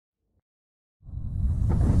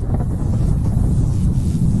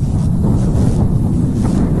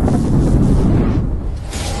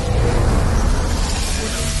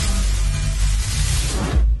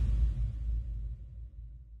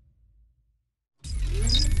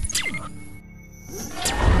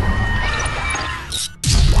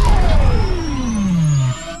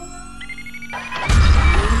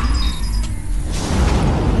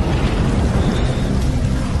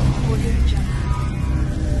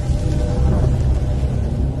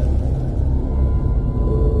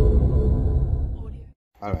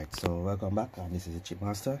welcome back. This is the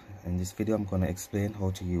Chipmaster. In this video I'm going to explain how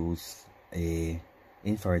to use a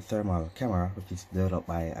infrared thermal camera which is developed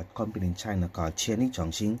by a company in China called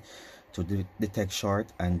Chongqing to detect short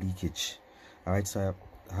and leakage. Alright, so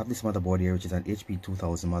I have this motherboard here which is an HP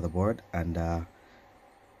 2000 motherboard, and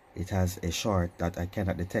it has a short that I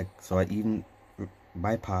cannot detect, so I even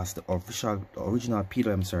bypass the original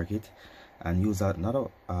PWM circuit and use another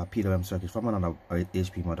PWM circuit from another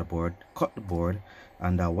HP motherboard, cut the board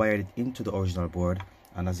and wired it into the original board.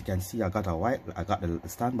 And as you can see, I got the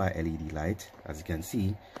standby LED light, as you can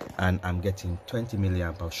see, and I'm getting 20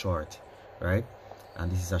 milliamp of short, right?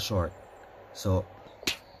 And this is a short, so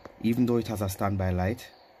even though it has a standby light,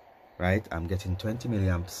 right, I'm getting 20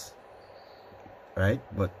 milliamps, right?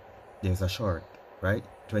 But there's a short, right?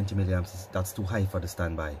 20 milliamps, that's too high for the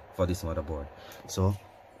standby for this motherboard. So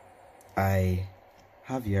I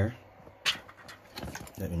have here,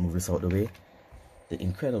 let me move this out the way, the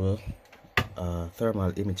incredible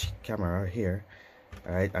thermal image camera here,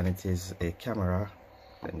 right? And it is a camera,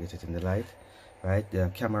 let me get it in the light, right?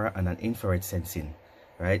 The camera and an infrared sensing,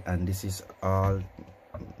 right? And this is all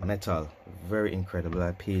metal, very incredible.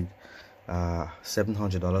 I paid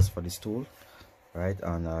 $700 for this tool, right,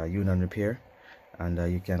 on Yunnan Repair, and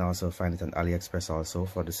you can also find it on AliExpress also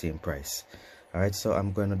for the same price. Alright, so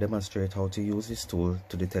I'm going to demonstrate how to use this tool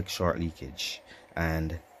to detect short leakage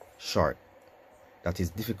and short that is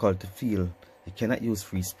difficult to feel. You cannot use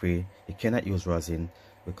free spray, you cannot use rosin,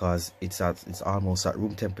 because it's almost at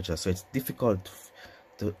room temperature, so it's difficult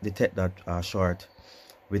to detect that short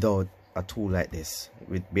without a tool like this,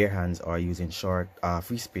 with bare hands or using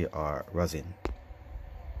free spray or rosin.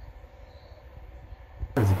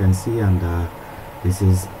 As you can see, and this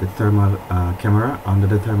is the thermal camera, under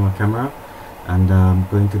the thermal camera, and I'm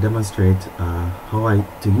going to demonstrate how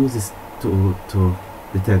to use this tool to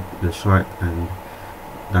detect the short and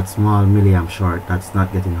that small milliamp short that's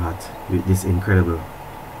not getting hot with this incredible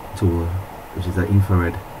tool, which is an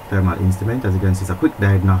infrared thermal instrument. As you can see, it's a quick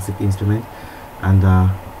diagnostic instrument, and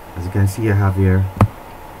as you can see, I have here,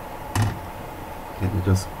 let me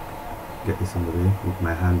just get this on the way with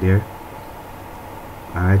my hand there.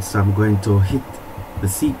 Alright, so I'm going to hit the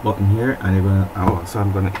seat button here, and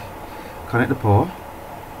I'm going to connect the power.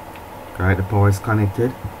 Alright, the power is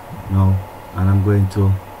connected now, and I'm going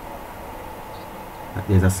to,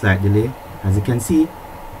 there's a slight delay. As you can see,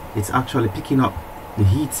 it's actually picking up the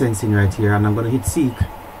heat sensing right here, and I'm going to hit seek.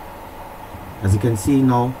 As you can see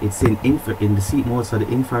now, it's in the seat mode, so the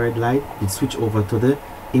infrared light, it switch over to the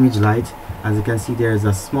image light. As you can see, there's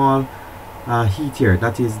a small heat here,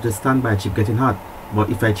 that is the standby chip getting hot. But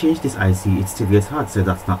if I change this IC, it still gets hot, so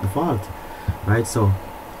that's not the fault, right? So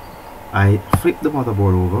I flip the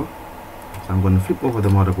motherboard over, so I'm going to flip over the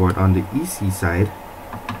motherboard on the EC side,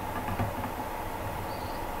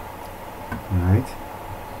 alright,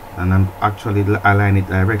 and I'm actually align it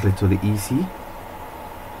directly to the EC.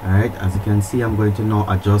 Alright, as you can see, I'm going to now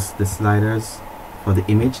adjust the sliders for the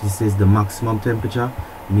image. This is the maximum temperature,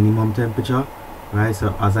 minimum temperature, right?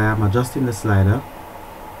 So as I am adjusting the slider,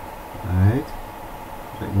 alright,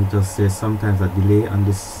 let me just say sometimes a delay on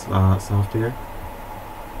this software.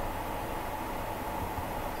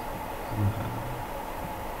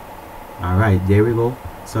 Alright, there we go.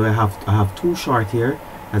 So I have two short here,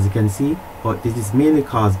 as you can see, but this is mainly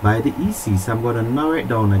caused by the EC, so I'm going to narrow it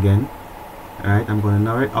down again. Alright, I'm going to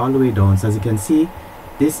narrow it all the way down. So as you can see,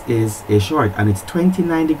 this is a short and it's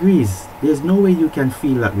 29 degrees. There's no way you can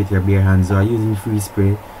feel that with your bare hands or using free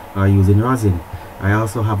spray or using rosin. I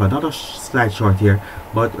also have another slight short here,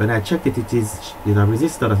 but when I checked it, it is a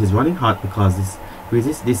resistor that is running hot, because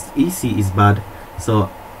this EC is bad.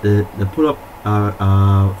 So the pull-up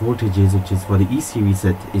voltages, which is for the EC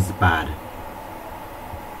reset, is bad.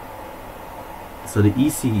 So the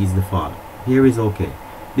EC is the fault. Here is okay.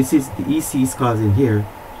 This is the EC is causing here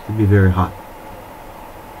to be very hot.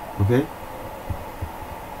 Okay.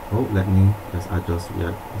 Oh, let me just adjust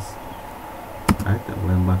this. Alright, that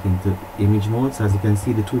went back into image mode. So as you can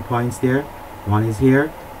see, the 2 points there, one is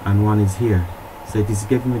here and one is here. So it is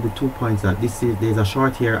giving me the 2 points that there's a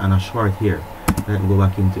short here and a short here. Let me go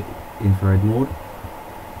back into infrared mode,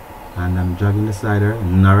 and I'm dragging the slider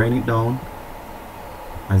and narrowing it down.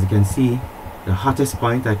 As you can see, the hottest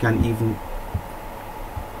point, I can even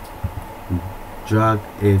drag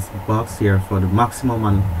is box here for the maximum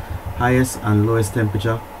and highest and lowest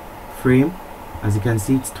temperature frame. As you can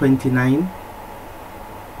see, it's 29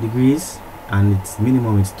 degrees and its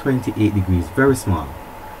minimum is 28 degrees, very small.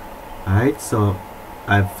 Alright, so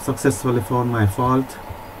I've successfully found my fault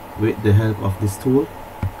with the help of this tool,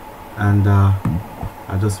 and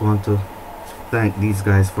I just want to thank these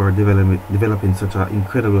guys for developing such an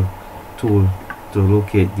incredible tool to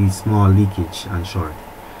locate the small leakage and short.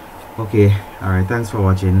 Okay, alright, thanks for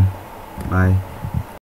watching. Bye.